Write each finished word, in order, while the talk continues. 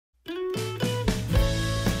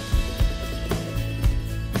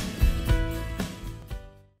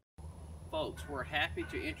folks, we're happy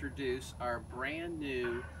to introduce our brand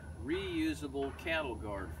new reusable cattle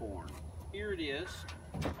guard form. Here it is,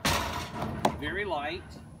 very light,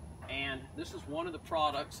 and this is one of the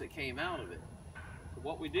products that came out of it. So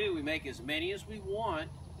what we do, we make as many as we want,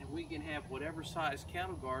 and we can have whatever size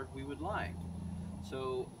cattle guard we would like.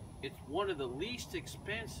 So it's one of the least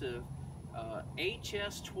expensive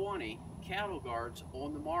HS20 cattle guards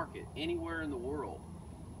on the market anywhere in the world.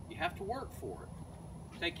 You have to work for it.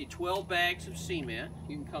 Take you 12 bags of cement.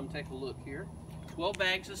 You can come take a look here. 12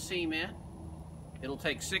 bags of cement. It'll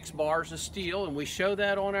take 6 bars of steel, and we show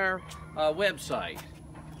that on our website.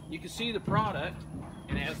 You can see the product.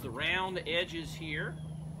 It has the round edges here,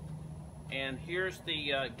 and here's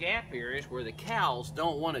the gap areas where the cows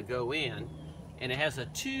don't want to go in, and it has a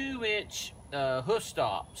 2-inch hoof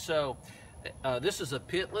stop. So this is a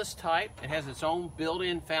pitless type. It has its own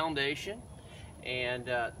built-in foundation, and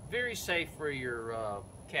very safe for your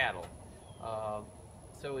cattle.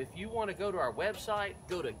 So if you want to go to our website,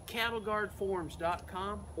 go to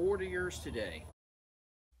cattleguardforms.com, order yours today.